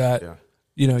 Yeah.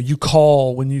 You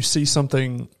call when you see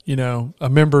something, a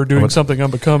member doing something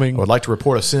unbecoming. I would like to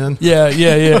report a sin. Yeah.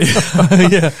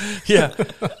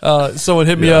 Someone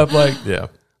hit me up like, I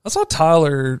saw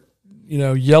Tyler,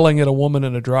 yelling at a woman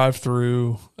in a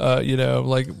drive-through,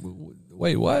 like,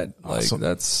 wait, what? Like,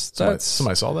 somebody saw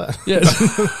that. Yeah.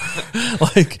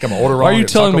 Like, I'm order why are you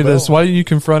telling me this? Why didn't you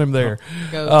confront him there?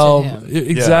 Go to him.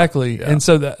 Exactly. Yeah. And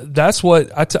so that's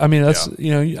what I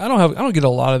don't get a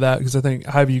lot of that, because I think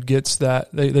Highview gets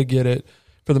that. They get it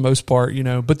for the most part,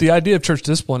 but the idea of church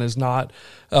discipline is not,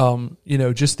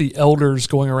 just the elders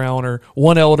going around, or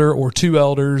one elder or two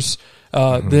elders,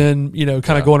 then,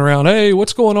 kind of going around, hey,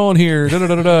 what's going on here? Da, da,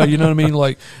 da, da, you know what I mean?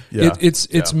 Like,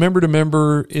 it's member to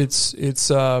member.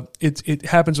 It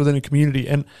happens within a community.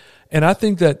 And I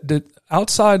think that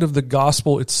outside of the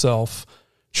gospel itself,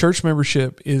 church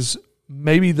membership is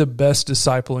maybe the best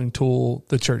discipling tool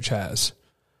the church has.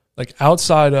 Like,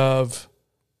 outside of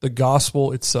the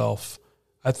gospel itself,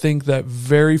 I think that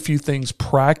very few things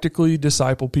practically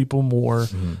disciple people more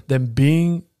than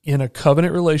being in a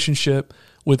covenant relationship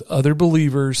with other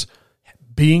believers,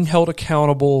 being held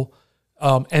accountable,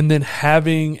 and then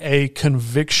having a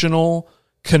confessional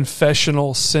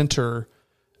center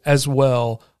as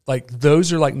well. Like,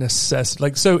 those are like necessity.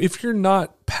 Like, so if you're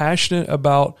not passionate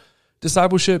about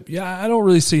discipleship, I don't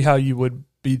really see how you would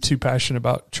be too passionate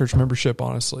about church membership,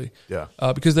 honestly. Yeah.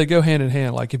 Because they go hand in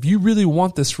hand. Like, if you really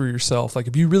want this for yourself, like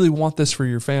if you really want this for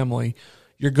your family,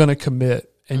 you're going to commit,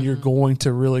 and you're going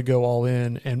to really go all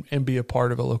in and be a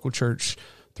part of a local church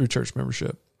through church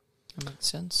membership. That makes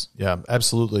sense. Yeah,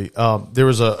 absolutely. There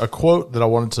was a quote that I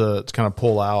wanted to kind of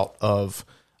pull out of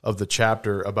the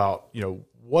chapter about,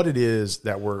 what it is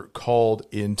that we're called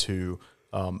into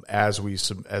as we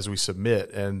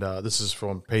submit. And this is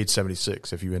from page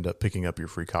 76, if you end up picking up your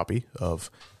free copy of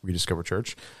Rediscover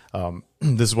Church.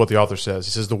 This is what the author says.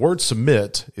 He says, the word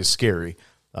submit is scary,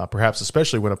 perhaps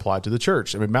especially when applied to the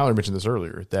church. I mean, Mallory mentioned this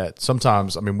earlier, that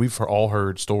sometimes, I mean, we've all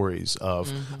heard stories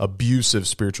of abusive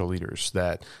spiritual leaders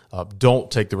that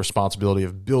don't take the responsibility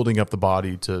of building up the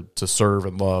body to serve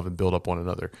and love and build up one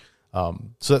another.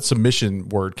 So that submission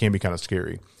word can be kind of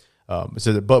scary.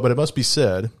 But it must be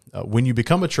said, when you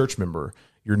become a church member,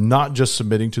 you're not just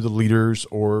submitting to the leaders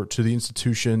or to the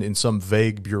institution in some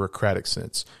vague bureaucratic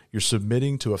sense. You're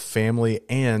submitting to a family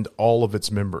and all of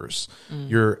its members.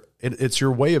 It's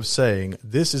your way of saying,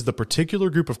 this is the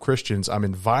particular group of Christians I'm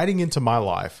inviting into my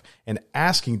life and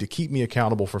asking to keep me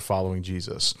accountable for following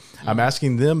Jesus. I'm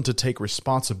asking them to take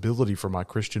responsibility for my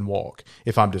Christian walk.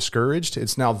 If I'm discouraged,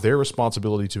 it's now their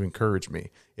responsibility to encourage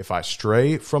me. If I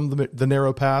stray from the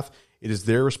narrow path, it is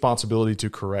their responsibility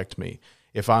to correct me.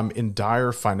 If I'm in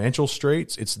dire financial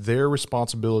straits, it's their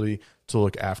responsibility to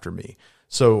look after me.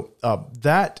 So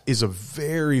that is a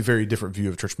very, very different view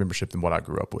of church membership than what I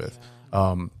grew up with.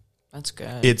 That's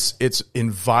good. It's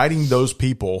inviting those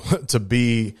people to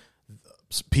be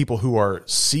people who are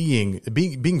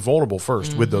being vulnerable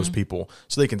first with those people,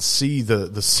 so they can see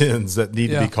the sins that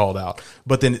need to be called out.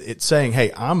 But then it's saying,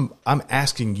 hey, I'm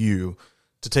asking you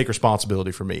to take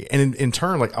responsibility for me. And in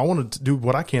turn, like, I want to do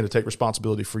what I can to take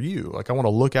responsibility for you. Like, I want to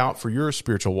look out for your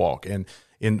spiritual walk and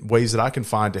in ways that I can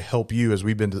find to help you, as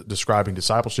we've been describing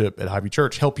discipleship at Highview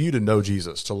Church, help you to know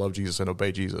Jesus, to love Jesus and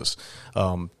obey Jesus.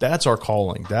 That's our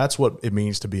calling. That's what it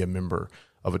means to be a member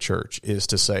of a church, is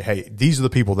to say, hey, these are the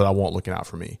people that I want looking out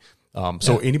for me.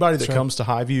 So anybody that comes to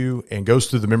Highview and goes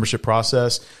through the membership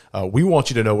process, we want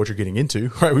you to know what you're getting into,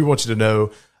 right? We want you to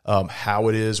know how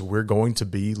it is we're going to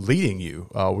be leading you.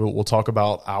 We'll talk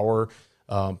about our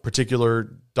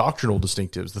particular doctrinal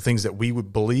distinctives, the things that we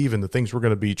would believe and the things we're going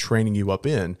to be training you up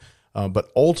in.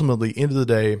 But ultimately, end of the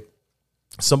day,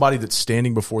 somebody that's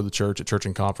standing before the church at Church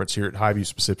and Conference here at Highview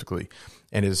specifically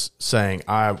and is saying,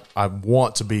 I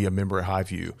want to be a member at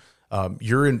Highview.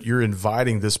 You're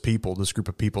inviting this group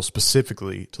of people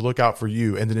specifically to look out for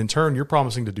you. And then in turn, you're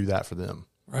promising to do that for them.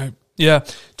 Right. Yeah.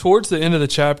 Towards the end of the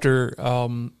chapter,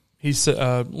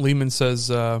 Leeman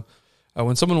says,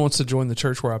 when someone wants to join the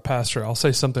church where I pastor, I'll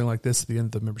say something like this at the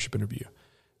end of the membership interview.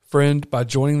 Friend, by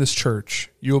joining this church,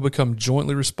 you will become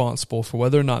jointly responsible for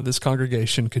whether or not this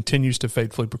congregation continues to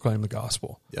faithfully proclaim the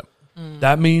gospel. Yep.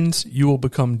 That means you will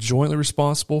become jointly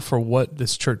responsible for what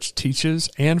this church teaches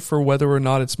and for whether or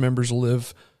not its members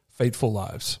live faithful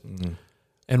lives. Mm-hmm.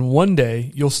 And one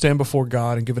day you'll stand before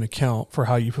God and give an account for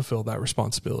how you fulfill that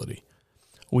responsibility.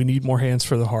 We need more hands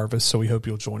for the harvest, so we hope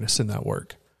you'll join us in that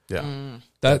work. Yeah.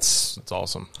 That's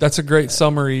awesome. That's a great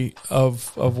summary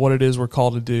of what it is we're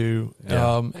called to do,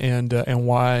 and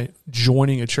why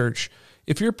joining a church.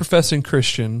 If you're a professing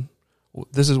Christian,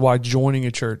 this is why joining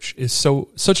a church is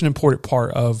such an important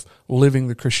part of living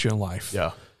the Christian life.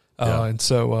 Yeah. And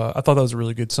so I thought that was a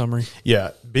really good summary.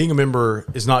 Yeah. Being a member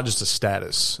is not just a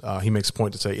status. He makes a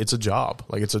point to say it's a job.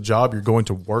 Like, it's a job you're going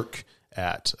to work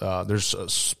at. There's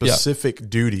specific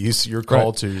duties you're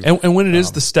called to. And when it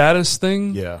is the status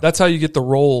thing, that's how you get the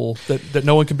role that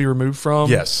no one can be removed from.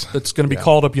 Yes. That's going to be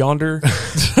called up yonder.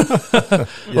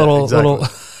 Little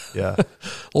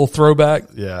throwback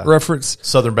reference.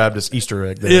 Southern Baptist Easter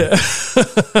egg there.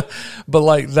 Yeah. But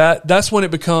like that's when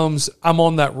it becomes, I'm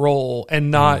on that role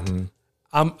and not,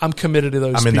 I'm committed to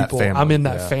those people. I'm in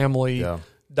that family. Yeah.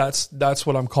 That's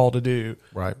what I'm called to do.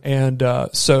 Right. And I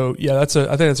think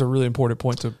that's a really important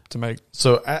point to make.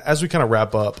 So as we kind of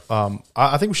wrap up,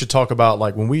 I think we should talk about,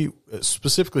 like, when we,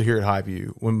 specifically here at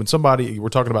Highview, when we're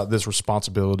talking about this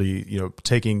responsibility,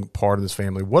 taking part in this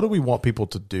family, what do we want people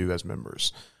to do as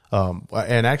members?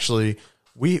 And actually,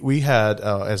 we had,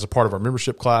 as a part of our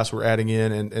membership class, we're adding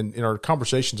in, and in our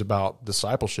conversations about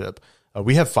discipleship,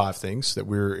 we have 5 things that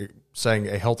we're saying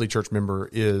a healthy church member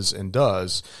is and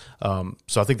does.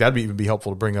 So I think that'd even be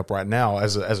helpful to bring up right now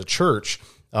as a church.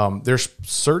 There's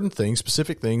certain things,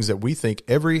 specific things that we think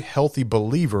every healthy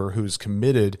believer who's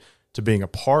committed to being a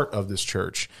part of this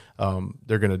church,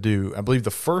 they're going to do. I believe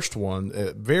the first one,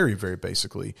 very, very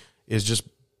basically, is just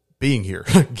being here,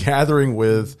 gathering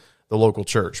with the local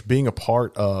church, being a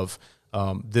part of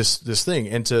this thing.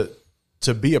 And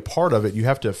to be a part of it, you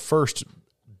have to first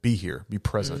be here, be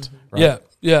present. Right?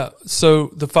 Yeah. So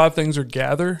the 5 things are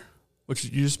gather, which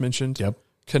you just mentioned. Yep.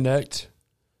 Connect,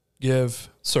 give,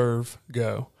 serve,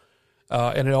 go.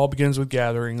 And it all begins with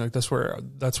gathering. Like, that's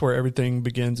where everything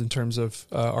begins in terms of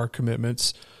our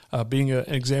commitments. Being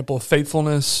an example of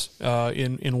faithfulness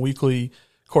in weekly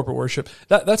corporate worship.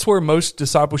 That's where most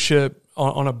discipleship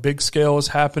on a big scale is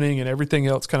happening, and everything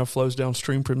else kind of flows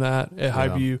downstream from that at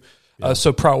Highview.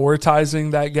 So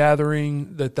prioritizing that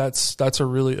gathering, that's a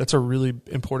really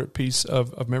important piece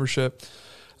of membership.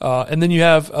 And then you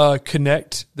have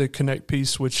Connect, the Connect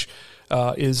piece, which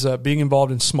is being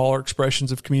involved in smaller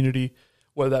expressions of community,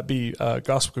 whether that be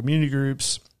gospel community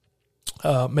groups.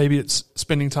 Maybe it's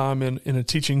spending time in a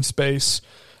teaching space.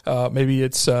 Maybe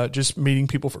it's just meeting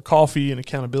people for coffee and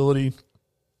accountability,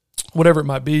 whatever it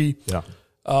might be. Yeah.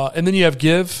 And then you have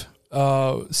Give.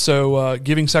 So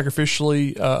giving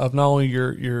sacrificially of not only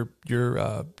your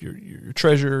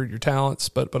treasure, your talents,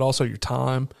 but also your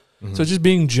time. Mm-hmm. So just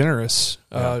being generous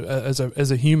as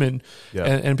a human,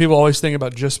 and people always think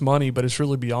about just money, but it's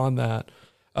really beyond that.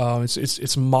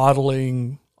 It's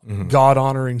modeling God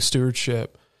honoring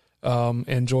stewardship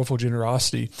and joyful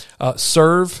generosity.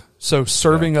 Serve. So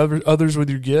serving others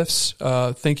with your gifts,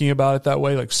 thinking about it that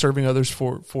way, like serving others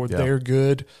for their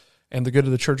good and the good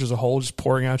of the church as a whole, just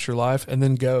pouring out your life, and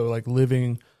then go like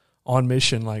living on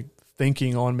mission, like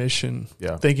thinking on mission,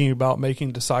 thinking about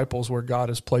making disciples where God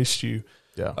has placed you,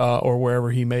 or wherever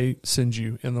He may send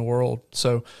you in the world.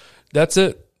 So that's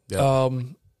it. Yeah.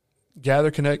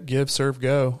 Gather, connect, give, serve,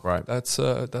 go. Right. That's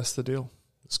the deal.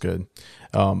 That's good.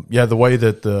 The way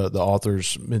that the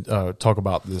authors talk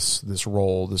about this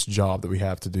role, this job that we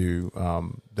have to do,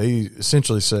 they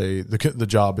essentially say the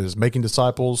job is making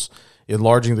disciples,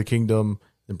 enlarging the kingdom,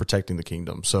 and protecting the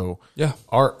kingdom. So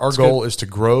our goal is to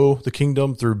grow the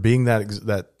kingdom through being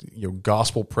that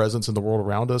gospel presence in the world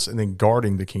around us, and then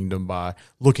guarding the kingdom by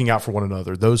looking out for one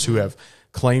another. Those who have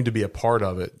claimed to be a part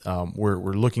of it, we're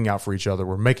looking out for each other.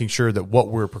 We're making sure that what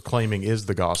we're proclaiming is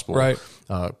the gospel, right?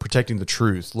 Protecting the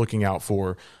truth, looking out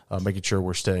for, making sure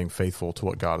we're staying faithful to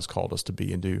what God has called us to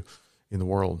be and do in the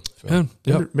world. So,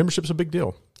 membership's a big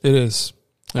deal. It is.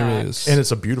 It really is. And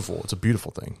it's a beautiful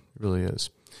thing. It really is.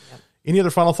 Yep. Any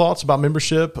other final thoughts about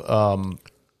membership?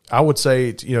 I would say,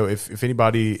 if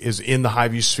anybody is in the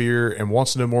Highview sphere and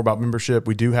wants to know more about membership,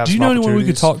 we do have some opportunities. Do you know anyone we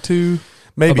could talk to?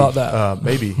 Maybe about that.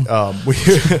 Maybe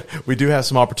we do have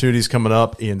some opportunities coming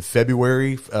up in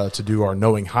February to do our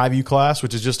Knowing Highview class,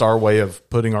 which is just our way of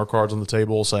putting our cards on the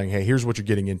table, saying, "Hey, here's what you're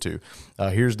getting into.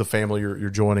 Here's the family you're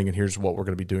joining, and here's what we're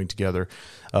going to be doing together."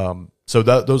 So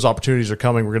those opportunities are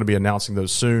coming. We're going to be announcing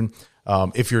those soon.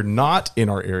 If you're not in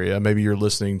our area, maybe you're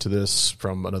listening to this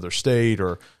from another state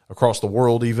or across the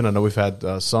world. Even I know we've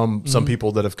had some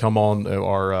people that have come on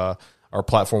our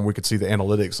platform. We could see the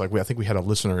analytics. Like I think we had a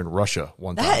listener in Russia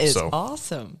one time. That is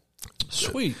awesome.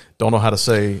 Sweet. Don't know how to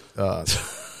say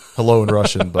hello in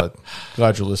Russian, but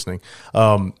glad you're listening.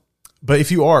 But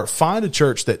if you are, find a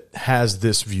church that has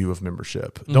this view of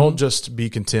membership. Mm-hmm. Don't just be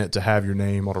content to have your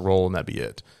name on a roll and that be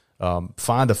it.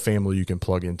 Find a family you can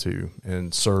plug into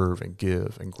and serve and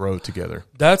give and grow together.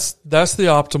 That's the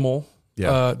optimal.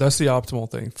 Yeah. That's the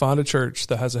optimal thing. Find a church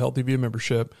that has a healthy view of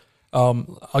membership.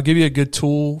 I'll give you a good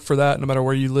tool for that no matter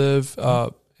where you live.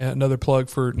 Another plug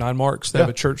for 9 Marks. They have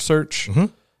a church search.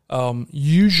 Mm-hmm.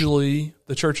 Usually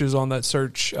the churches on that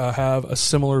search have a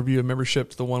similar view of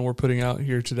membership to the one we're putting out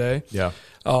here today. Yeah.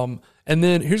 And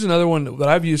then here's another one that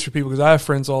I've used for people because I have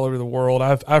friends all over the world.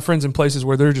 I have friends in places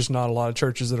where there are just not a lot of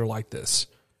churches that are like this.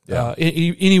 Yeah.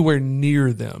 Anywhere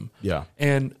near them. Yeah.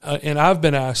 And I've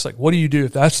been asked, like, what do you do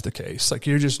if that's the case? Like,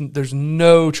 there's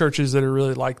no churches that are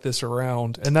really like this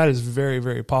around. And that is very,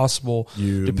 very possible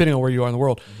depending on where you are in the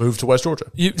world. Move to West Georgia.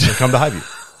 Come to Highview.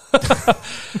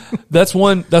 That's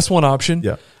one option.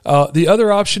 Yeah. The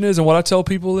other option is, and what I tell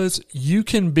people is, you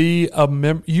can be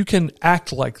you can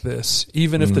act like this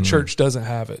even if the church doesn't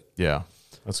have it. Yeah.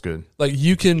 That's good. Like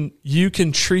you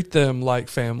can treat them like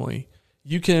family.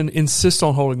 You can insist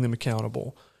on holding them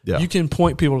accountable. Yeah. You can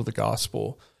point people to the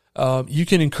gospel. You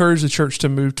can encourage the church to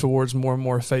move towards more and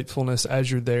more faithfulness as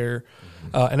you're there.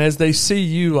 And as they see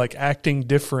you like acting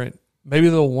different, maybe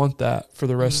they'll want that for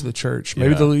the rest of the church.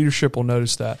 Maybe the leadership will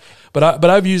notice that. But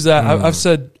I've used that. I've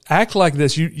said, act like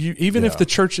this. You even if the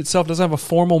church itself doesn't have a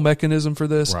formal mechanism for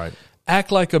this, right.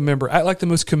 Act like a member. Act like the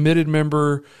most committed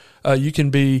member you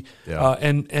can be,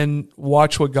 and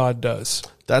watch what God does.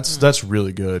 That's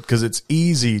really good because it's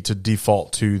easy to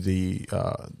default to the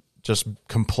just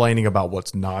complaining about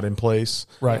what's not in place,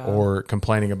 right? Or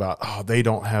complaining about they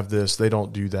don't have this, they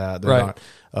don't do that, they're right.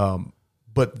 not.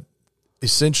 But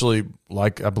essentially,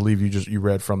 like I believe you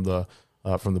read from the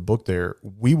book there,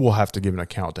 we will have to give an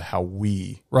account to how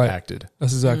we acted.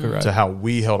 That's exactly right. To how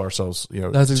we held ourselves,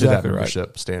 that's exactly to that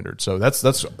membership standard. So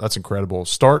that's incredible.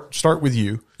 Start with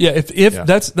you. Yeah. If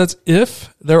that's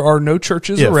if there are no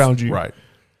churches around you, right,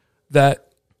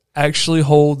 that actually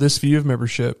hold this view of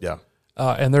membership. Yeah.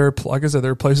 And there are, like I said,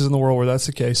 there are places in the world where that's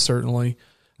the case, certainly.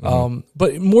 Mm-hmm.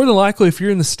 But more than likely, if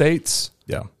you're in the States,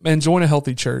 man, join a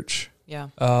healthy church. Yeah.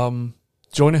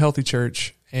 Join a healthy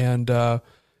church. And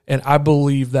I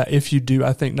believe that if you do,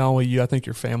 I think not only you, I think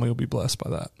your family will be blessed by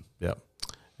that. Yeah.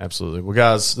 Absolutely. Well,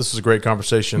 guys, this was a great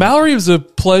conversation. Mallory, it was a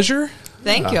pleasure.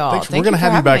 Thank y'all. Thanks. We're going to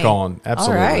have you back on.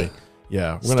 Absolutely. All right.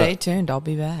 Yeah. Stay tuned. I'll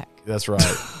be back. That's right.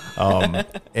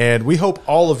 And we hope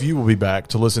all of you will be back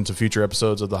to listen to future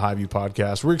episodes of the Highview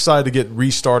podcast. We're excited to get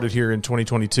restarted here in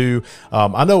 2022.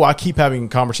 I know I keep having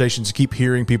conversations, keep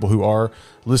hearing people who are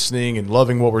listening and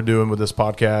loving what we're doing with this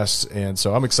podcast. And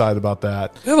so I'm excited about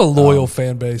that. We have a loyal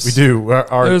fan base. We do.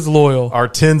 It is loyal. Our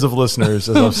tens of listeners,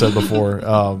 as I've said before.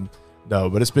 No,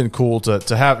 but it's been cool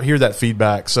to hear that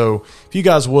feedback. So if you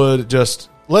guys would just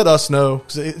let us know,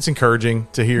 'cause it's encouraging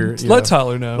to hear. Let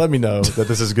Tyler know. Let me know that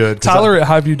this is good. Tyler at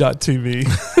highview.tv.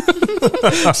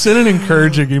 Send an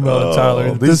encouraging email to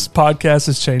Tyler. This podcast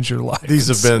has changed your life. These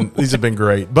have been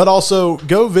great. But also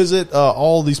go visit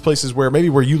all these places where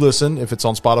you listen. If it's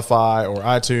on Spotify or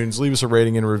iTunes, leave us a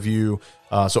rating and a review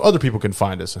so other people can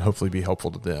find us and hopefully be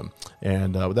helpful to them.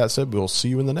 And with that said, we'll see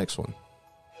you in the next one.